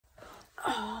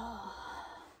Oh.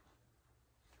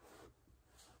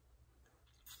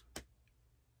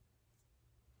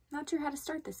 Not sure how to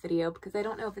start this video because I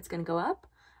don't know if it's going to go up.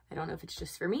 I don't know if it's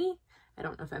just for me. I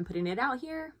don't know if I'm putting it out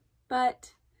here,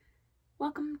 but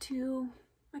welcome to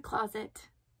my closet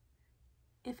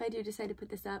if I do decide to put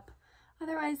this up.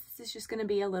 Otherwise, this is just going to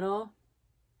be a little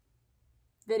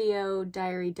video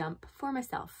diary dump for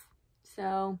myself.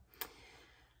 So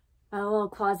my little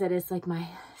closet is like my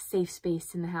safe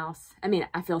space in the house. I mean,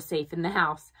 I feel safe in the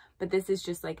house, but this is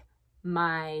just like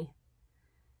my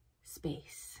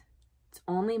space. It's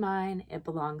only mine. It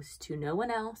belongs to no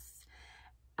one else.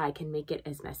 I can make it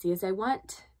as messy as I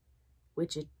want,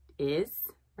 which it is,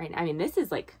 right? I mean, this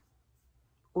is like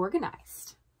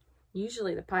organized.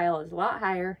 Usually the pile is a lot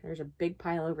higher. There's a big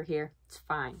pile over here. It's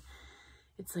fine.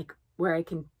 It's like where I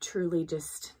can truly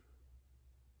just,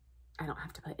 I don't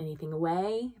have to put anything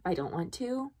away if I don't want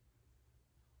to.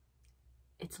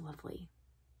 It's lovely.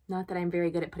 Not that I'm very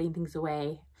good at putting things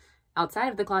away outside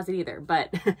of the closet either,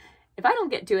 but if I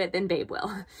don't get to it, then Babe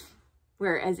will.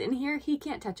 Whereas in here, he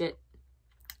can't touch it.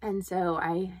 And so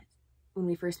when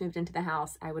we first moved into the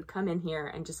house, I would come in here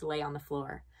and just lay on the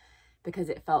floor because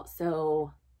it felt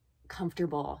so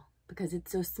comfortable because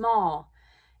it's so small.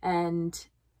 And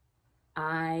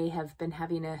I have been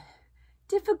having a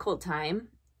difficult time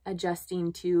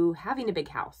adjusting to having a big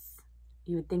house.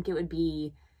 You would think it would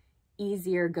be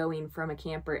easier going from a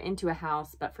camper into a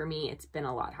house, but for me, it's been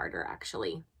a lot harder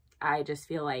actually. I just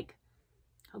feel like,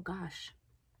 oh gosh,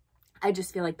 I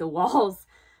just feel like the walls,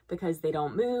 because they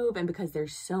don't move and because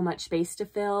there's so much space to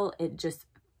fill, it just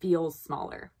feels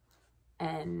smaller.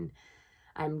 And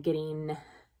I'm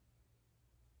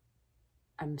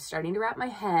starting to wrap my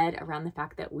head around the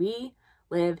fact that we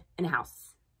live in a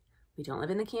house. We don't live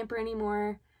in the camper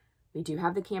anymore. We do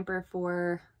have the camper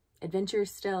for adventures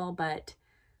still, but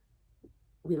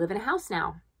we live in a house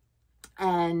now.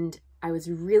 And I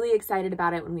was really excited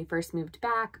about it when we first moved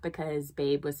back because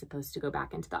Babe was supposed to go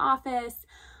back into the office.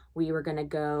 We were going to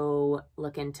go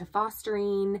look into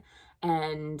fostering,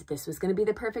 and this was going to be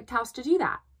the perfect house to do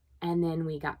that. And then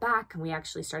we got back and we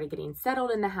actually started getting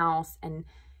settled in the house, and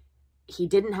he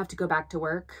didn't have to go back to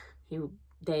work.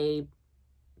 They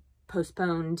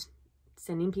postponed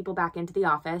sending people back into the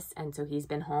office, and so he's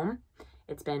been home.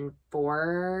 It's been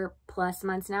 4+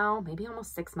 months now, maybe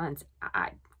almost 6 months.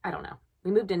 I don't know.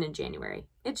 We moved in January.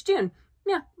 It's June.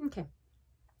 Yeah, okay.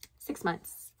 6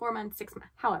 months, 4 months, 6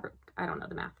 months, however, I don't know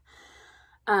the math.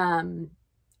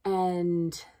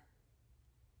 And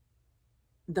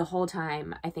the whole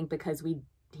time, I think because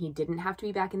he didn't have to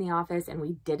be back in the office and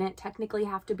we didn't technically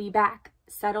have to be back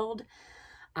settled,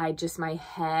 my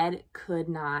head could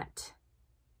not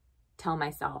tell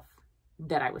myself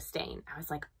that I was staying. I was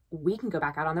like, we can go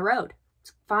back out on the road.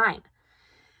 It's fine.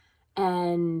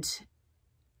 And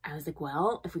I was like,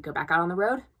 well, if we go back out on the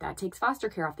road, that takes foster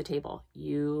care off the table.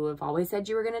 You have always said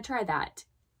you were going to try that.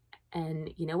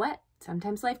 And you know what?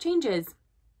 Sometimes life changes,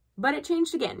 but it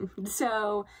changed again.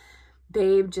 So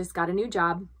Babe just got a new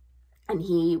job and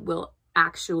he will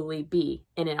actually be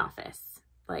in an office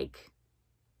like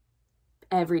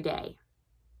every day.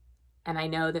 And I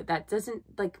know that doesn't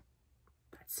that's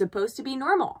supposed to be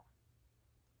normal.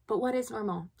 But what is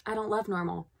normal? I don't love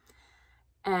normal.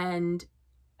 And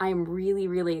I'm really,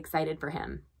 really excited for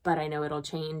him, but I know it'll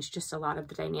change just a lot of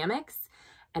the dynamics.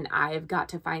 And I've got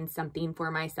to find something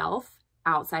for myself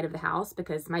outside of the house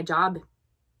because my job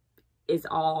is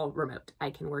all remote. I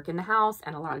can work in the house,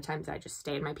 and a lot of times I just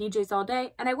stay in my PJs all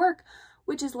day and I work,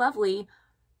 which is lovely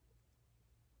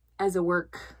as a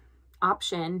work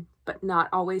option, but not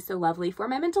always so lovely for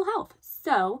my mental health.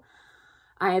 So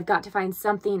I have got to find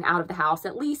something out of the house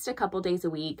at least a couple days a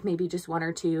week, maybe just 1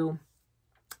 or 2,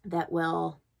 that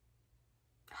will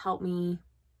help me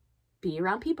be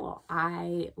around people.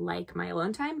 I like my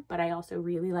alone time, but I also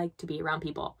really like to be around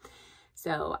people.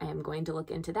 So I am going to look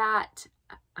into that.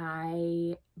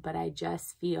 But I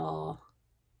just feel,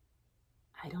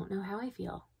 I don't know how I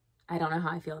feel. I don't know how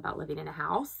I feel about living in a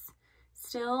house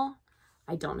still.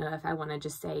 I don't know if I want to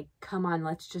just say, come on,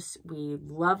 we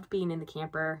loved being in the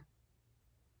camper.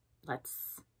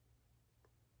 Let's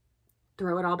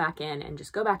throw it all back in and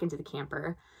just go back into the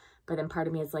camper. But then part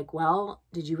of me is like, well,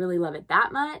 did you really love it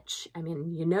that much? I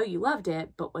mean, you know you loved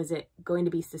it, but was it going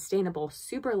to be sustainable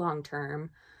super long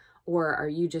term? Or are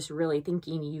you just really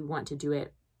thinking you want to do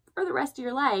it for the rest of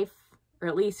your life, or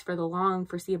at least for the long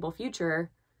foreseeable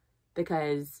future,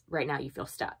 because right now you feel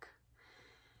stuck?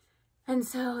 And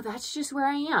so that's just where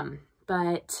I am.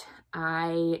 But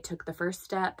I took the first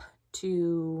step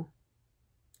to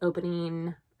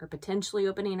opening or potentially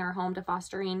opening our home to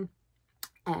fostering.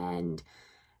 And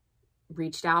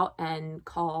reached out and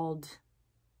called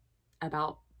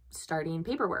about starting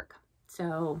paperwork.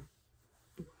 So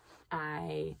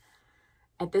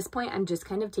at this point, I'm just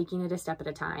kind of taking it a step at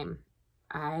a time.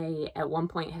 I, at one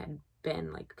point, had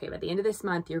been like, okay, by the end of this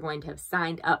month, you're going to have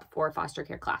signed up for foster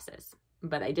care classes,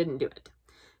 but I didn't do it.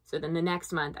 So then the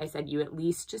next month I said, you at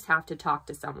least just have to talk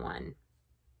to someone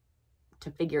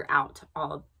to figure out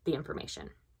all of the information.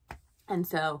 And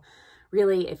so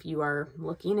really, if you are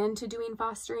looking into doing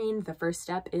fostering, the first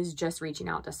step is just reaching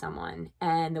out to someone.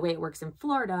 And the way it works in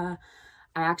Florida,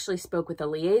 I actually spoke with the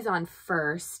liaison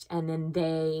first, and then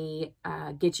they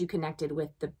get you connected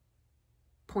with the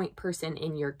point person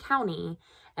in your county.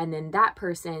 And then that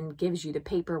person gives you the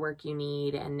paperwork you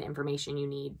need and information you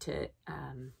need to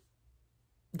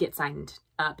get signed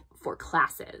up for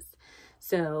classes.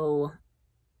 So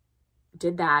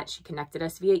did that. She connected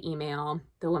us via email.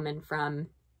 The woman from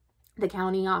the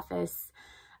county office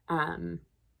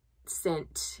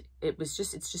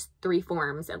it's just 3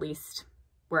 forms, at least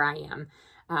where I am.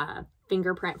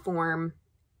 Fingerprint form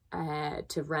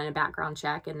to run a background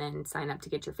check and then sign up to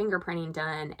get your fingerprinting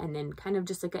done. And then kind of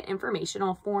just like an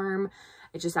informational form.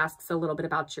 It just asks a little bit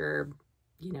about your,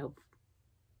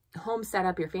 home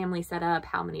setup, your family setup,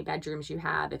 how many bedrooms you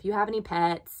have, if you have any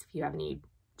pets, if you have any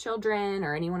children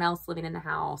or anyone else living in the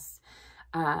house.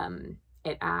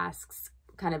 It asks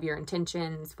kind of your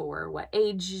intentions for what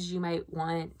ages you might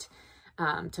want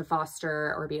to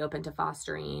foster or be open to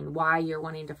fostering, why you're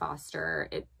wanting to foster.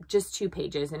 It just 2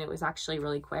 pages, and it was actually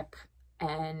really quick.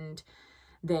 And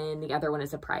then the other one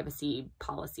is a privacy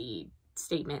policy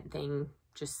statement thing,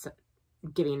 just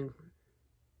giving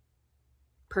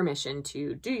permission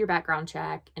to do your background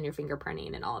check and your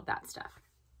fingerprinting and all of that stuff.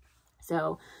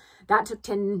 So that took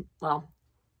 10,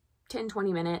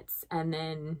 20 minutes, and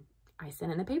then I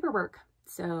sent in the paperwork.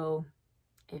 So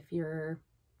if you're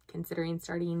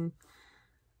considering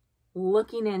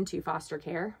looking into foster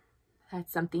care,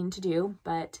 that's something to do.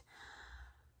 But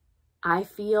I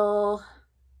feel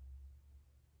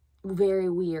very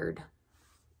weird.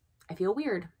 I feel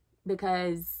weird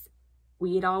because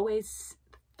we'd always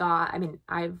thought,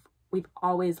 we've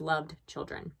always loved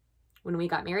children. When we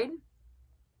got married,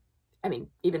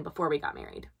 even before we got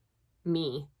married,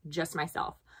 just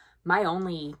myself, my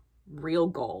only real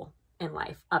goal in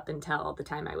life up until the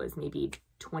time I was maybe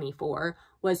 24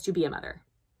 was to be a mother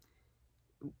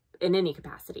in any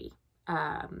capacity.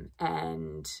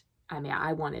 And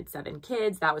I wanted 7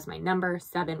 kids. That was my number.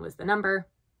 7 was the number.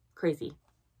 Crazy.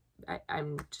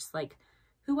 I'm just like,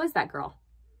 who was that girl?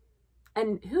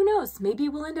 And who knows, maybe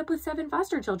we'll end up with 7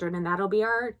 foster children and that'll be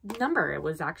our number. It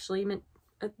was actually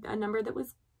a number that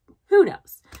was, who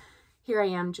knows? Here I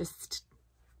am just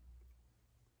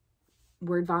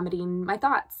word vomiting my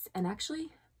thoughts, and actually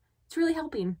it's really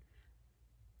helping.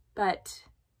 But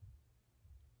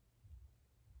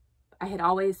I had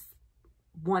always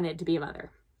wanted to be a mother.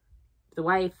 The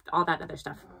wife, all that other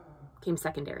stuff came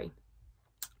secondary.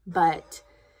 But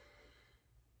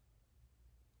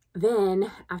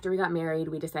then after we got married,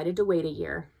 we decided to wait a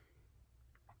year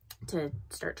to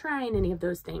start trying any of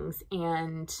those things.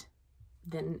 And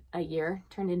then a year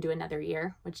turned into another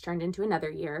year, which turned into another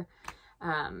year.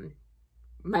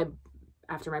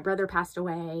 After my brother passed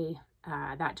away,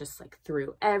 that just like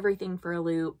threw everything for a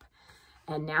loop.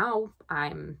 And now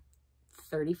I'm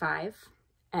 35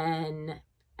 and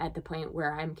at the point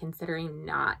where I'm considering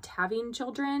not having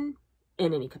children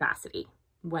in any capacity,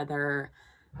 whether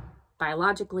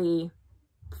biologically,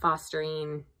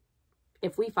 fostering.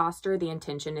 If we foster, the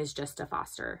intention is just to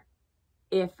foster.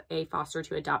 If a foster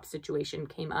to adopt situation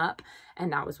came up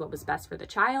and that was what was best for the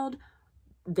child,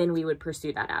 then we would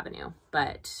pursue that avenue.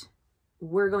 But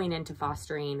we're going into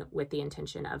fostering with the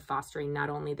intention of fostering not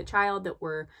only the child that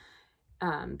we're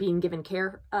being given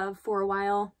care of for a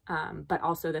while, but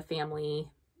also the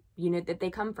family unit that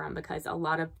they come from, because a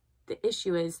lot of the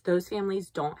issue is those families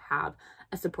don't have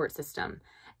a support system.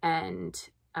 And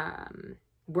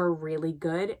we're really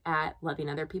good at loving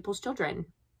other people's children.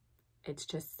 It's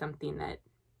just something that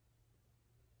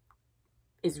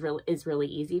is really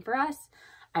easy for us.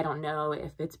 I don't know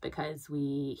if it's because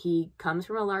he comes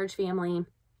from a large family.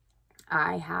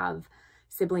 I have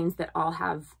siblings that all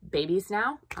have babies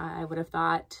now. I would have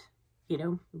thought,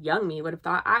 young me would have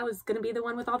thought I was going to be the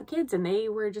one with all the kids and they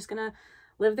were just going to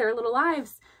live their little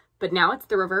lives. But now it's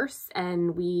the reverse,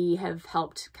 and we have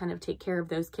helped kind of take care of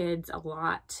those kids a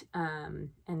lot.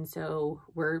 And so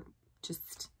we're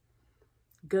just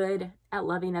good at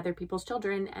loving other people's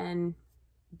children and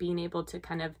being able to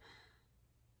kind of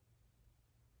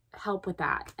help with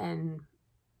that.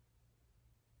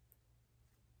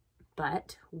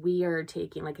 But we are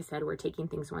taking, like I said, we're taking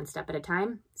things one step at a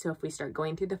time. So if we start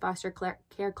going through the foster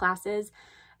care classes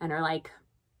and are like,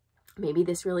 maybe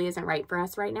this really isn't right for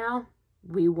us right now,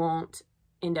 we won't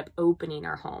end up opening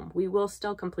our home. We will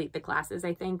still complete the classes,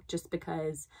 I think, just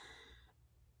because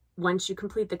once you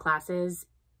complete the classes,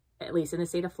 at least in the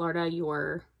state of Florida,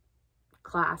 your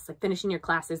class, like finishing your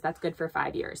classes, that's good for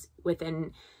 5 years.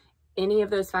 Within any of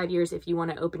those 5 years, if you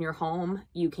want to open your home,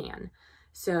 you can.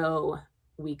 So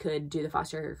we could do the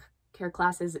foster care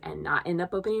classes and not end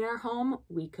up opening our home.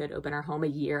 We could open our home a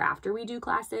year after we do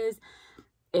classes.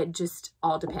 It just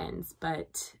all depends.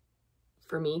 But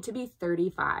for me to be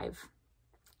 35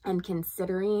 and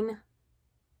considering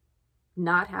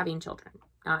not having children,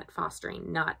 not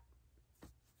fostering, not,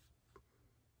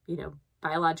 you know,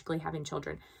 biologically having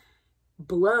children,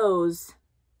 blows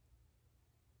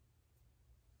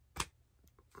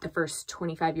the first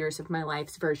 25 years of my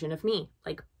life's version of me,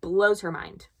 like blows her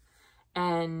mind.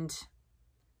 And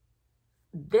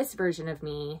this version of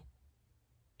me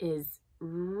is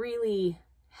really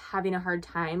having a hard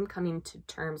time coming to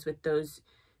terms with those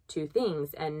two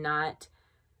things and not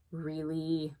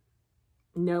really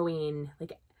knowing,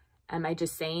 like, am I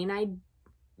just saying I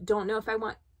don't know if I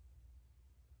want,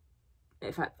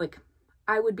 if I, like,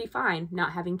 I would be fine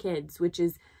not having kids, which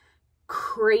is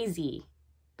crazy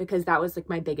because that was like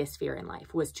my biggest fear in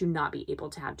life, was to not be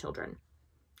able to have children.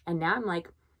 And now I'm like,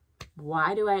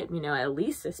 why do I, you know, at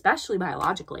least, especially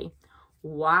biologically,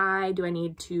 why do I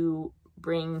need to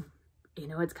bring, you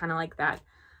know, it's kind of like that.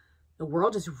 The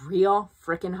world is real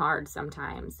freaking hard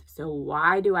sometimes. So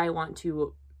why do I want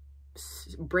to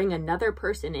bring another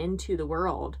person into the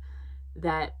world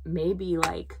that may be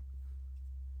like,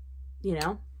 you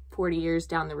know, 40 years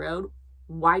down the road?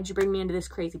 Why'd you bring me into this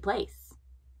crazy place?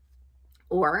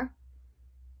 Or,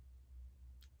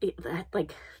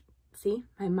 like, see,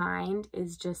 my mind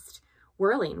is just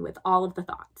whirling with all of the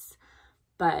thoughts.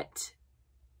 But,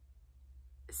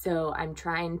 so I'm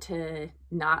trying to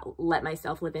not let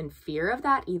myself live in fear of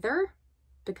that either,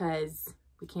 because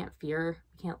we can't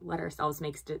let ourselves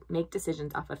make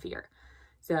decisions off of fear.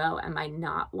 So am I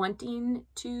not wanting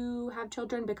to have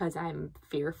children because I'm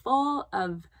fearful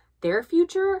of their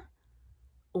future,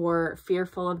 or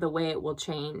fearful of the way it will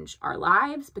change our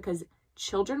lives? Because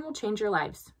children will change your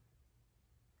lives.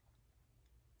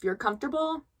 If you're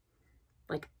comfortable,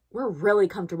 like, we're really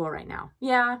comfortable right now.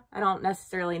 Yeah, I don't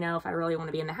necessarily know if I really want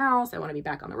to be in the house. I want to be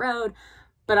back on the road,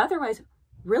 but otherwise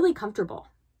really comfortable.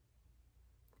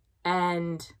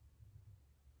 And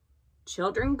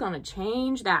children gonna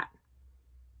change that.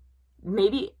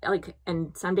 Maybe, like,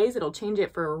 and some days it'll change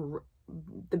it for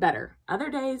the better. Other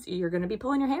days you're gonna be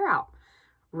pulling your hair out.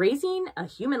 Raising a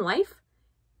human life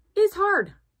is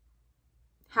hard.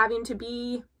 Having to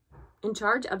be in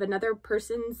charge of another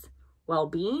person's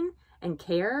well-being and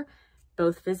care,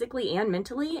 both physically and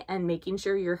mentally, and making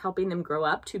sure you're helping them grow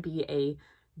up to be a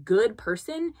good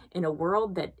person in a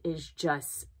world that is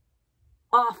just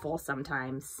awful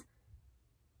sometimes.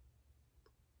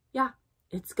 Yeah,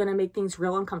 it's gonna make things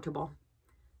real uncomfortable.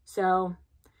 So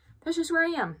that's just where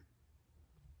I am.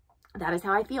 That is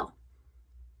how I feel.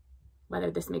 Whether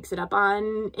this makes it up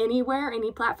on anywhere,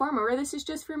 any platform, or this is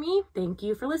just for me, thank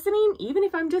you for listening. Even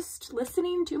if I'm just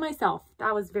listening to myself,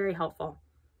 that was very helpful.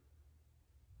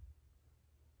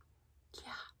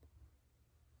 Yeah.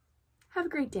 Have a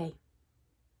great day.